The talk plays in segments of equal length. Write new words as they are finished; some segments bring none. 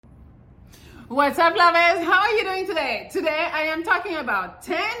What's up, lovers? How are you doing today? Today I am talking about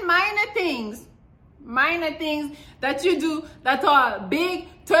 10 minor things that you do that are big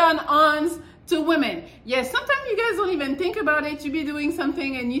turn-ons to women. Yes, sometimes you guys don't even think about it. You be doing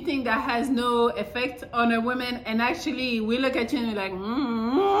something and you think that has no effect on a woman, and actually we look at you and you're like,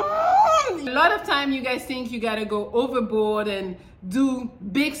 A lot of time you guys think you gotta go overboard and do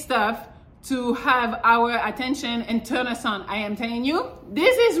big stuff to have our attention and turn us on. I am telling you,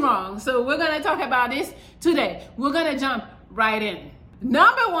 this is wrong. So we're gonna talk about this today. We're gonna jump right in.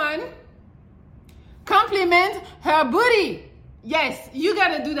 Number one, compliment her booty. Yes, you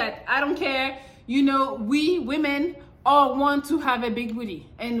gotta do that. I don't care. You know, we women all want to have a big booty,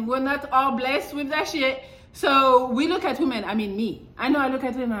 and we're not all blessed with that shit. So we look at women, I mean me. I know I look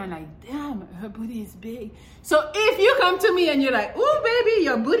at women and I'm like, damn, her booty is big. So if you come to me and you're like, oh baby,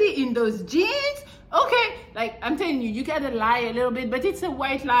 your booty in those jeans, okay. Like I'm telling you, you gotta lie a little bit, but it's a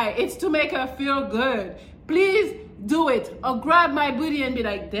white lie. It's to make her feel good. Please do it. Or grab my booty and be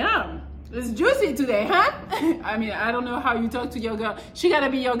like, damn, it's juicy today, huh? I mean, I don't know how you talk to your girl. She gotta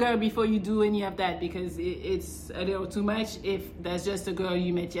be your girl before you do any of that, because it's a little too much if that's just a girl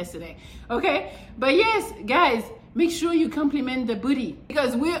you met yesterday, okay? But yes, guys, make sure you compliment the booty,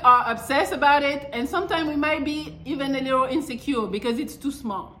 because we are obsessed about it, and sometimes we might be even a little insecure because it's too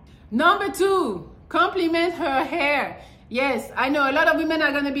small. Number two, compliment her hair. Yes, I know a lot of women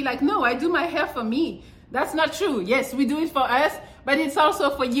are gonna be like, no, I do my hair for me. That's not true. Yes, we do it for us, but it's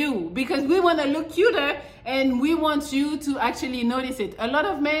also for you, because we want to look cuter and we want you to actually notice it. A lot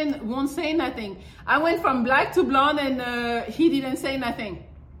of men won't say nothing. I went from black to blonde and he didn't say nothing.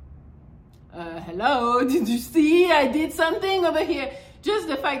 Hello, did you see I did something over here? Just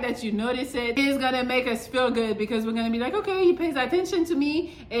the fact that you notice it is gonna make us feel good, because we're gonna be like, okay, he pays attention to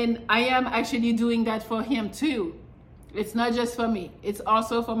me and I am actually doing that for him too. It's not just for me, it's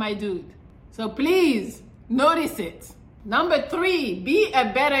also for my dude. So please notice it. Number three, be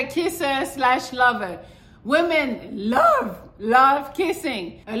a better kisser/lover. Women love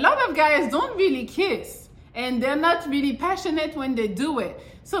kissing. A lot of guys don't really kiss, and they're not really passionate when they do it.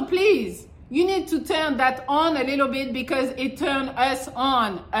 So please, you need to turn that on a little bit, because it turns us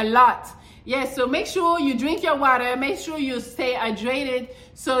on a lot. Yes, so make sure you drink your water. Make sure you stay hydrated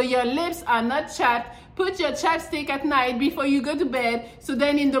so your lips are not chapped. Put your chapstick at night before you go to bed, so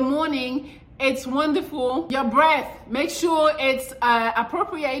then in the morning, it's wonderful. Your breath, make sure it's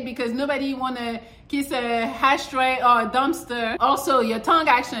appropriate, because nobody want to kiss a ashtray or a dumpster. Also, your tongue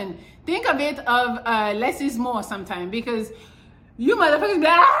action. Think of it of less is more sometimes, because you motherfuckers,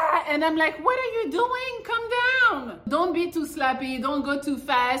 ah, and I'm like, what are you doing? Come down. Don't be too slappy. Don't go too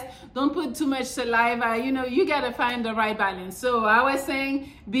fast. Don't put too much saliva. You know, you got to find the right balance. So I was saying,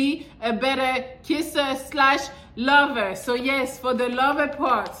 be a better kisser/lover. So yes, for the lover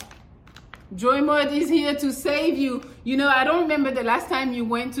part, Joy Mode is here to save you. You know, I don't remember the last time you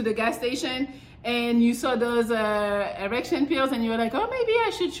went to the gas station and you saw those erection pills and you were like, oh, maybe I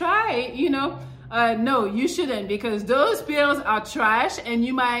should try it, you know. No, you shouldn't, because those pills are trash and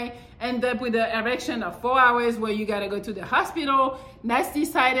you might end up with an erection of 4 hours where you gotta go to the hospital, nasty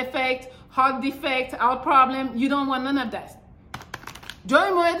side effect, heart defect, heart problem. You don't want none of that.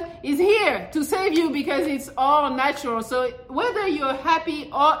 Joy Mode is here to save you, because it's all natural. So whether you're happy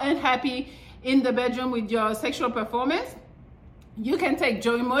or unhappy in the bedroom with your sexual performance, you can take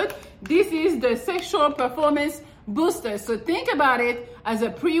Joy Mode. This is the sexual performance booster. So think about it as a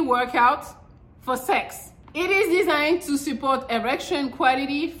pre-workout for sex. It is designed to support erection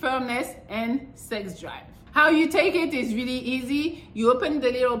quality, firmness, and sex drive. How you take it is really easy. You open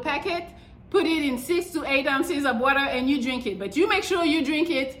the little packet, put it in 6 to 8 ounces of water, and you drink it. But you make sure you drink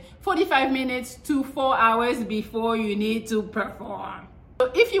it 45 minutes to 4 hours before you need to perform.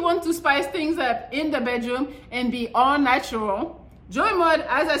 So if you want to spice things up in the bedroom and be all natural, Joy Mode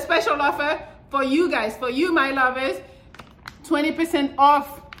has a special offer for you guys, for you, my lovers, 20%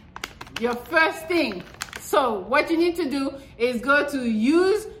 off your first thing. So what you need to do is go to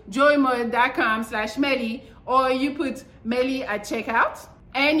usejoymode.com/Melly, or you put Melly at checkout,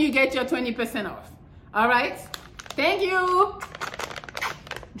 and you get your 20% off. All right? Thank you.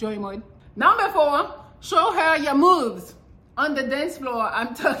 Joy Mode. Number four, show her your moves. On the dance floor,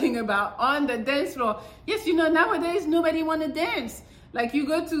 I'm talking about on the dance floor. Yes, you know, nowadays, nobody want to dance. Like you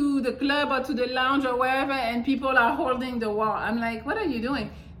go to the club or to the lounge or wherever and people are holding the wall. I'm like, what are you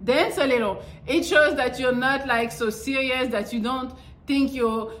doing? Dance a little. It shows that you're not like so serious, that you don't think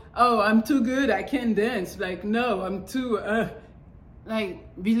you're, oh, I'm too good, I can't dance. Like, no, I'm too, like,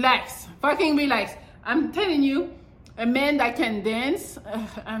 relax. Fucking relax. I'm telling you, a man that can dance,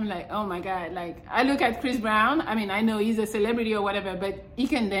 I'm like, oh my God. Like, I look at Chris Brown. I mean, I know he's a celebrity or whatever, but he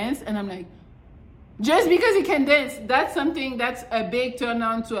can dance. And I'm like, Just because he can dance, that's something that's a big turn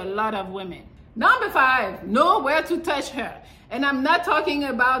on to a lot of women. Number 5, know where to touch her. And I'm not talking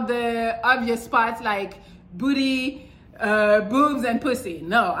about the obvious spots like booty, boobs, and pussy.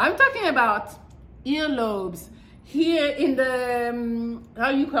 No, I'm talking about earlobes, here in the, how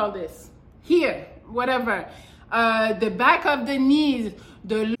you call this? Here, whatever. The back of the knees.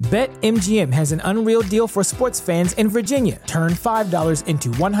 BetMGM has an unreal deal for sports fans in Virginia. Turn $5 into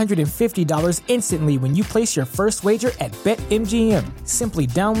 $150 instantly when you place your first wager at BetMGM. Simply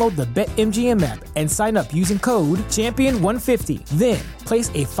download the BetMGM app and sign up using code Champion150. Then, place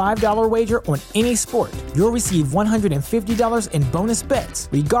a $5 wager on any sport. You'll receive $150 in bonus bets,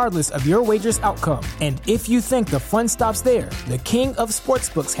 regardless of your wager's outcome. And if you think the fun stops there, the king of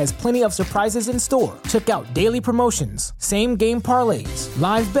sportsbooks has plenty of surprises in store. Check out daily promotions, same-game parlays,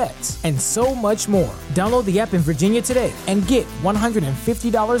 live bets, and so much more. Download the app in Virginia today and get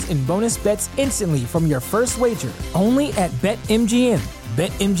 $150 in bonus bets instantly from your first wager. Only at BetMGM.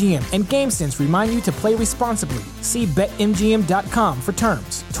 BetMGM and GameSense remind you to play responsibly. See BetMGM.com for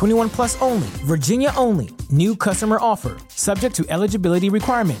terms. 21 plus only. Virginia only. New customer offer. Subject to eligibility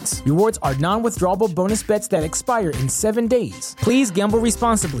requirements. Rewards are non-withdrawable bonus bets that expire in 7 days. Please gamble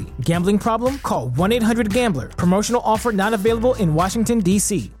responsibly. Gambling problem? Call 1-800-GAMBLER. Promotional offer not available in Washington,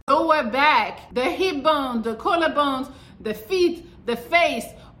 D.C. Lower back, the hip bone, the collarbones, the feet, the face,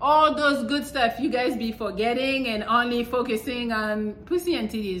 all those good stuff you guys be forgetting and only focusing on pussy and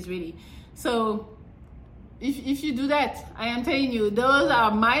titties, really. So if you do that, I am telling you, those are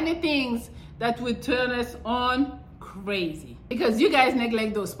minor things that would turn us on crazy, because you guys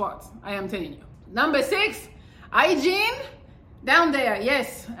neglect those parts. I am telling you. Number 6, hygiene. Down there,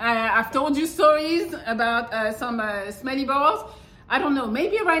 yes, I've told you stories about some smelly balls. I don't know,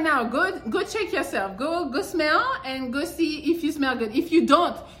 maybe right now, go check yourself. Go smell and go see if you smell good. If you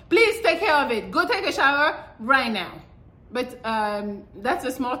don't, please take care of it. Go take a shower right now. But that's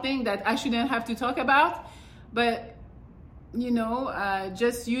a small thing that I shouldn't have to talk about. But, you know,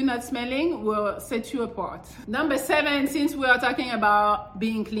 just you not smelling will set you apart. Number 7, since we are talking about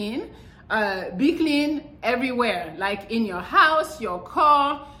being clean, be clean everywhere, like in your house, your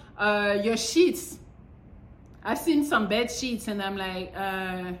car, your sheets. I've seen some bed sheets and I'm like,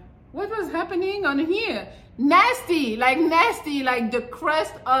 what was happening on here? Nasty, like the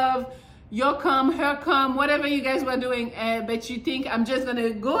crust of your cum, her cum, whatever you guys were doing. But you think I'm just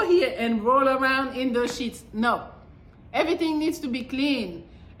gonna go here and roll around in those sheets. No, everything needs to be clean.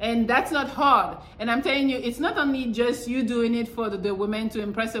 And that's not hard. And I'm telling you, it's not only just you doing it for the women, to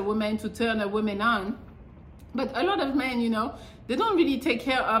impress a woman, to turn a woman on, but a lot of men, you know, they don't really take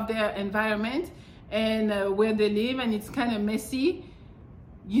care of their environment and where they live, and it's kind of messy.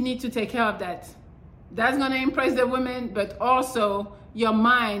 You need to take care of that. That's gonna impress the women, but also your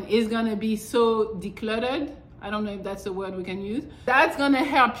mind is gonna be so decluttered. I don't know if that's the word we can use. That's gonna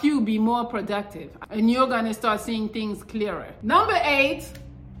help you be more productive, and you're gonna start seeing things clearer. Number 8,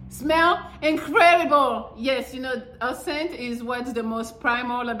 smell incredible. Yes, you know, our scent is what's the most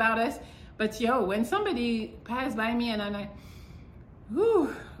primal about us. But yo, when somebody passed by me and I'm like,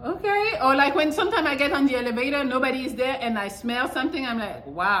 whew, okay. Or like when sometimes I get on the elevator, nobody is there and I smell something, I'm like,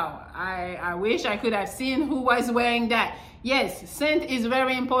 wow, I wish I could have seen who was wearing that. Yes, scent is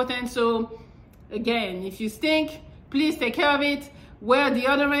very important. So again, if you stink, please take care of it. Wear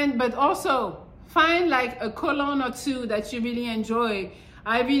deodorant, but also find like a cologne or two that you really enjoy.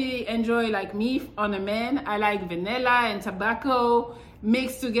 I really enjoy, like me on a man, I like vanilla and tobacco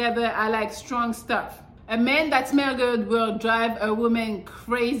mixed together. I like strong stuff. A man that smells good will drive a woman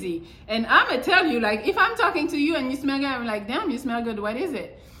crazy. And I'm gonna tell you, like, if I'm talking to you and you smell good, I'm like, damn, you smell good, what is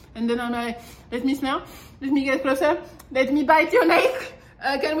it? And then I'm like, let me smell, let me get closer, let me bite your neck.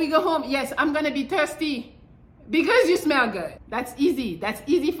 Can we go home? Yes, I'm gonna be thirsty because you smell good. That's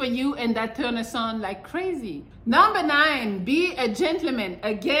easy for you, and that turns us on like crazy. Number 9, be a gentleman.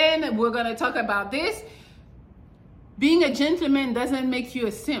 Again, we're gonna talk about this. Being a gentleman doesn't make you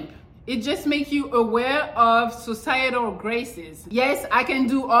a simp. It just makes you aware of societal graces. Yes, I can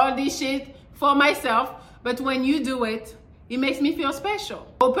do all this shit for myself, but when you do it, it makes me feel special.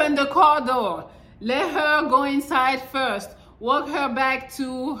 Open the car door. Let her go inside first. Walk her back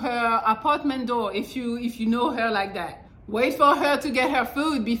to her apartment door if you know her like that. Wait for her to get her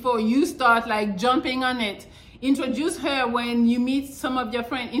food before you start like jumping on it. Introduce her when you meet some of your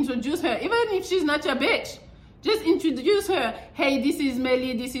friends. Introduce her, even if she's not your bitch. Just introduce her. Hey, this is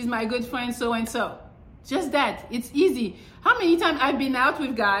Melly. This is my good friend so-and-so. Just that. It's easy. How many times I've been out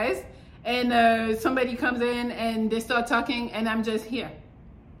with guys and somebody comes in and they start talking and I'm just here.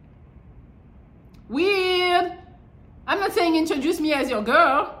 Weird. I'm not saying introduce me as your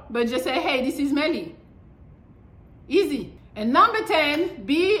girl, but just say, hey, this is Melly. Easy. And number 10,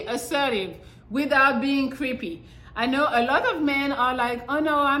 be assertive without being creepy. I know a lot of men are like, oh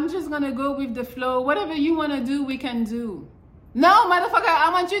no, I'm just gonna go with the flow. Whatever you wanna do, we can do. No, motherfucker, I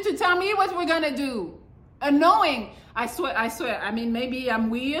want you to tell me what we're gonna do. Annoying. I swear. I mean, maybe I'm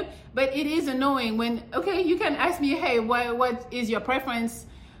weird, but it is annoying when, okay, you can ask me, hey, what is your preference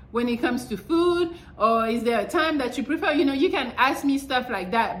when it comes to food? Or is there a time that you prefer? You know, you can ask me stuff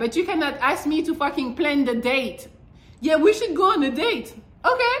like that, but you cannot ask me to fucking plan the date. Yeah, we should go on a date.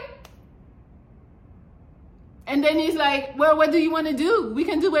 Okay. And then he's like, well, what do you want to do? We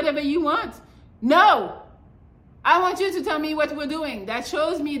can do whatever you want. No. I want you to tell me what we're doing. That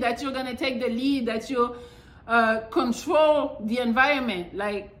shows me that you're going to take the lead, that you'll control the environment.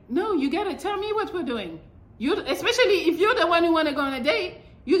 Like, no, you got to tell me what we're doing. Especially if you're the one who want to go on a date,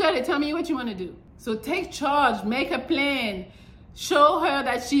 you got to tell me what you want to do. So take charge, make a plan. Show her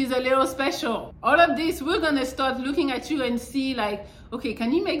that she's a little special. All of this, we're going to start looking at you and see like, okay,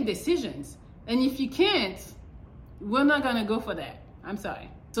 can you make decisions? And if you can't, we're not going to go for that. I'm sorry.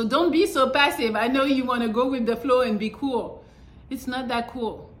 So don't be so passive. I know you want to go with the flow and be cool. It's not that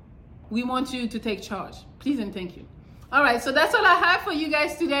cool. We want you to take charge. Please and thank you. All right, so that's all I have for you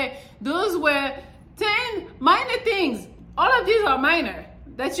guys today. Those were 10 minor things. All of these are minor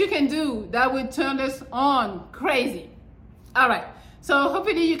that you can do that would turn us on crazy. All right, so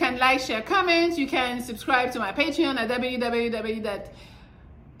hopefully you can like, share, comment. You can subscribe to my Patreon at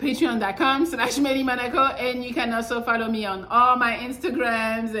www.patreon.com/MellyMonaco, and you can also follow me on all my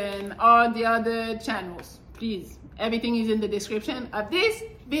Instagrams and all the other channels. Please, everything is in the description of this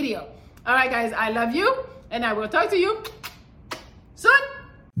video. All right, guys, I love you, and I will talk to you soon.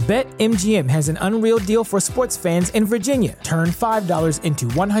 BetMGM has an unreal deal for sports fans in Virginia. Turn $5 into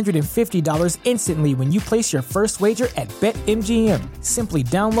 $150 instantly when you place your first wager at BetMGM. Simply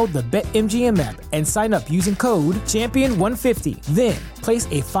download the BetMGM app and sign up using code Champion150. Then, place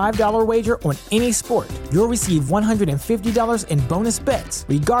a $5 wager on any sport. You'll receive $150 in bonus bets,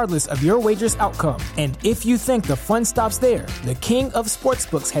 regardless of your wager's outcome. And if you think the fun stops there, the king of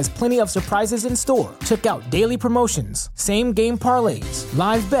sportsbooks has plenty of surprises in store. Check out daily promotions, same-game parlays,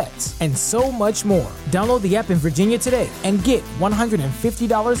 live bets, and so much more. Download the app in Virginia today and get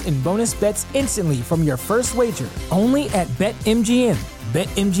 $150 in bonus bets instantly from your first wager. Only at BetMGM.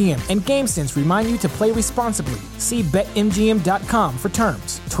 BetMGM and GameSense remind you to play responsibly. See BetMGM.com for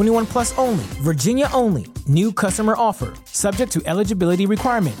terms. 21 plus only. Virginia only. New customer offer. Subject to eligibility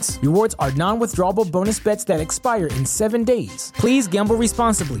requirements. Rewards are non-withdrawable bonus bets that expire in 7 days. Please gamble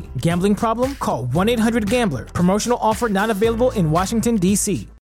responsibly. Gambling problem? Call 1-800-GAMBLER. Promotional offer not available in Washington, D.C.